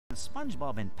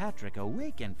SpongeBob and Patrick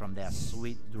awakened from their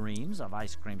sweet dreams of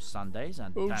ice cream sundaes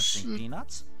and dancing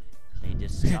peanuts, they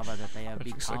discover that they have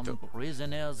become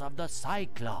prisoners of the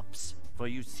Cyclops. For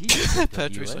you see,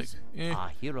 viewers, our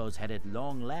heroes had at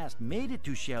long last made it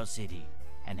to Shell City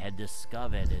and had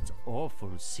discovered its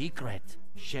awful secret.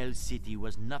 Shell City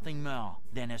was nothing more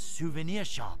than a souvenir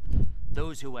shop.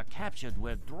 Those who were captured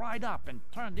were dried up and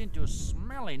turned into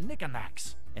smelly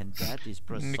knickknacks. And that is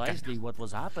precisely what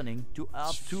was happening to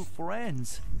our two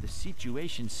friends. The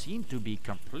situation seemed to be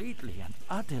completely and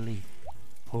utterly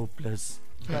hopeless.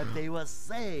 But they were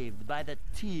saved by the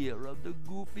tear of the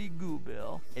Goofy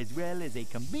Goober, as well as a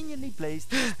conveniently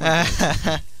placed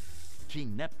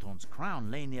King Neptune's crown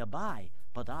lay nearby,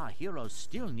 but our heroes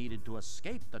still needed to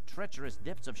escape the treacherous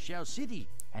depths of Shell City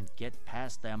and get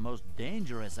past their most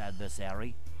dangerous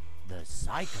adversary, the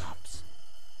Cyclops.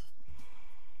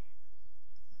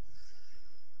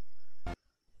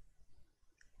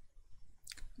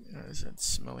 Is that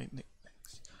smelly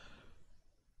knickknacks?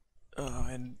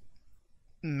 And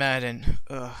Madden.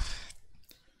 The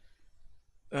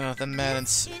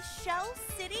Madden's. This is Shell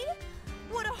City?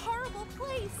 What a horrible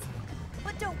place!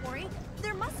 But don't worry,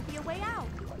 there must be a way out.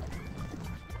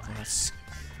 Let's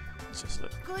just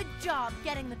look. Good job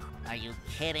getting the. Are you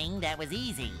kidding? That was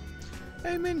easy.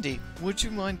 Hey Mindy, would you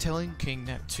mind telling King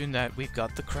Neptune that we've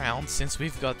got the crown since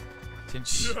you're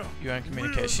in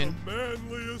communication? The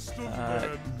manliest of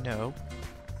men. No.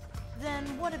 Then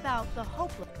what about the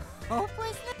hopelessness?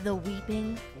 The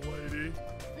weeping? Lady.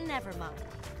 Never mind.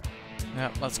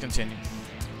 Yeah, let's continue.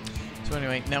 So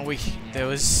anyway, now there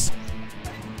was,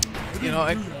 you know,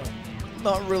 I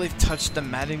not really touched the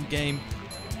Madden game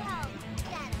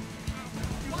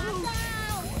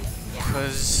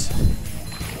because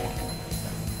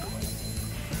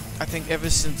I think ever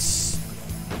since,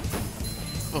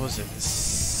 what was it?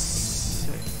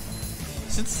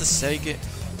 Since the Sega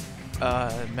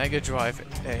Mega Drive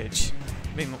Edge,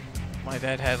 I mean, my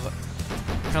dad had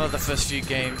kind of the first few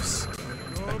games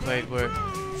I played were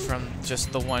from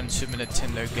just the one Super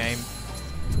Nintendo game.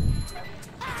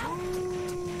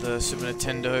 The Super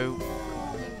Nintendo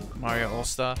Mario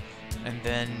All-Star, and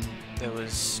then there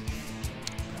was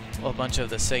a bunch of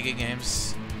the Sega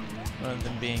games, one of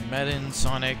them being Madden,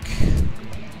 Sonic,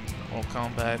 Mortal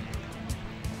Kombat.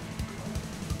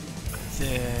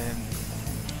 Then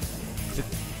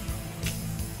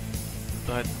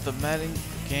but the Madden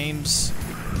games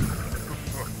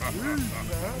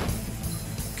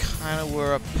kind of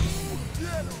were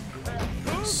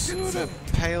sort of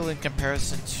pale in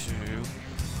comparison to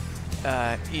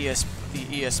the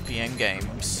ESPN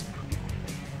games,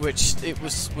 which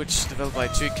developed by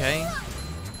 2K.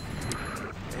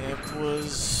 It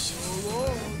was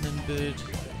remembered,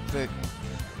 but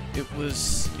it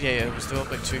was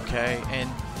developed by 2K, and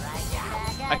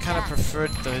I kind of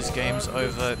preferred those games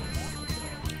over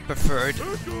the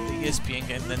ESPN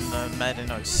game than the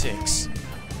Madden 06.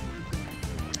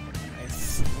 I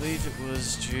believe it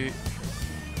was due.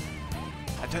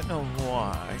 I don't know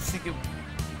why. I think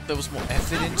there was more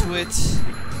effort into it.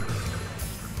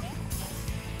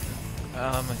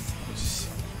 I think it was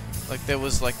like there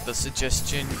was like the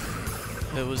suggestion.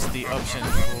 There was the option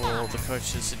for the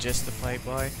coach to suggest the play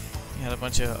by. You had a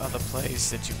bunch of other plays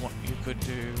that you could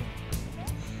do.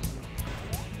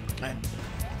 And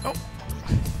oh.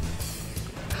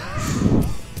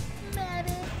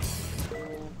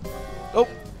 Oh.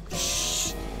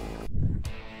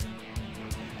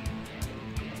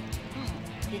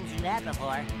 Didn't see that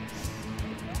before.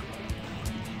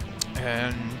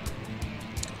 And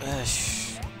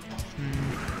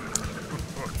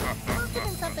Give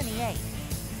him something he ate.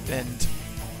 and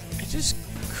I just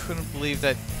couldn't believe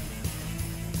that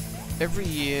every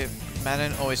year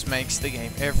Madden always makes the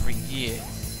game every year.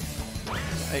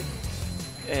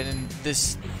 And in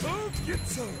this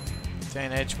day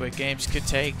and age where games could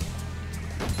take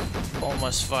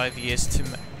almost 5 years to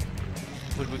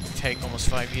would take almost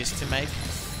 5 years to make,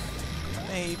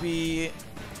 maybe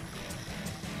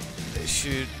they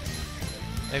should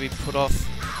put off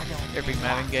every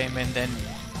Madden game and then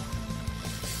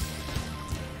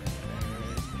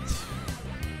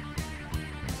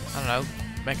I don't know,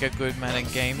 make a good Madden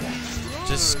game.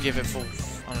 Just give it for,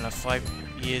 I don't know, 5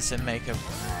 years and make a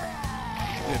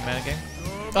good Madden game.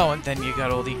 Oh, and then you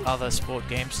got all the other sport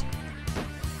games.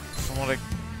 From what I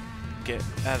get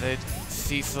added,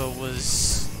 FIFA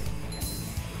was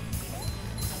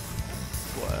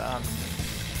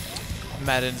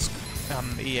Madden's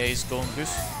EA's Golden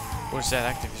Goose, or is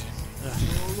that Activision?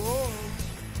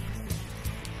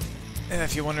 And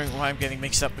if you're wondering why I'm getting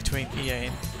mixed up between EA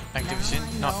and Activision,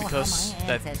 not because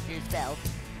that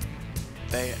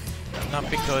Not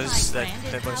because that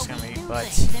they're both scummy, but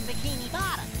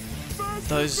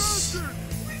those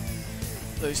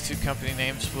two company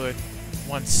names were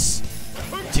once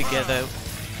together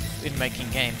in making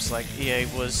games. Like EA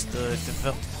was the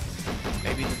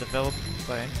maybe the developer,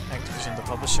 Activision the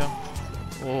publisher,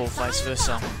 or vice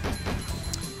versa.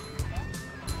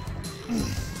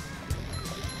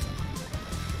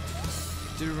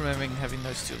 I do remember having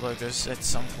those two logos at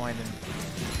some point in.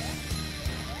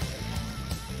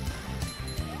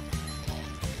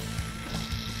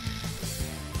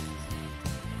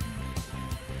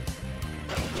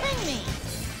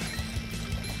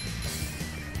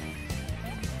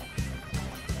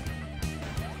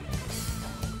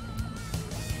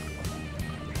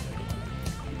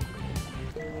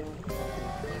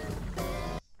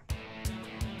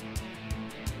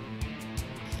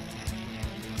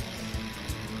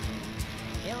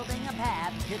 Building a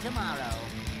path to tomorrow.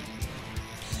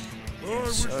 I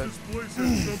wish this place had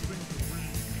something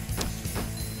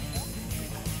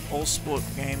to All sport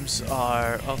games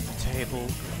are off the table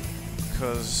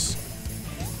because,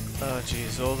 oh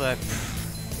geez, all that.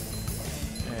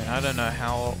 Man, I don't know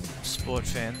how sport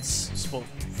fan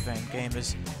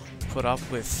gamers put up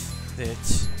with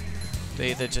it.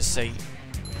 They either just say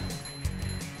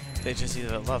they just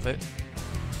either love it,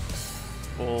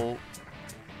 or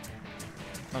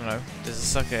I don't know. There's a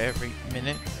sucker every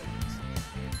minute.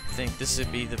 I think this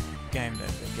would be the game that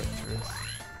they get through.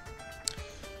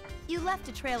 You left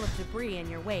a trail of debris in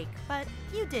your wake, but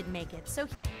you did make it, so...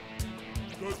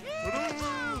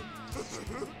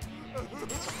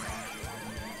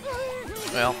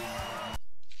 Well,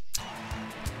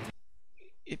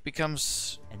 it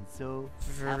becomes And so,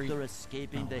 very... after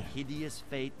escaping the hideous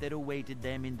fate that awaited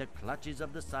them in the clutches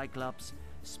of the Cyclops,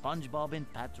 SpongeBob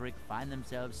and Patrick find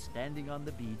themselves standing on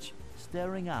the beach,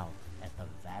 staring out at the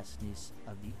vastness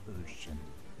of the ocean.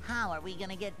 How are we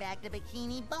gonna get back to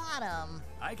Bikini Bottom?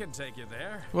 I can take you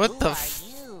there. What Who the are f-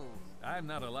 you? I'm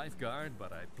not a lifeguard,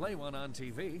 but I play one on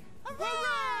TV.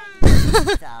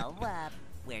 So,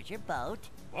 where's your boat?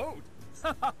 Boat?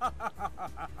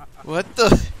 What the?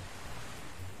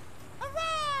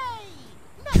 Hooray!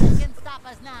 Nothing can stop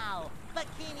us now!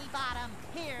 Bikini Bottom,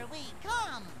 here we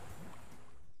come!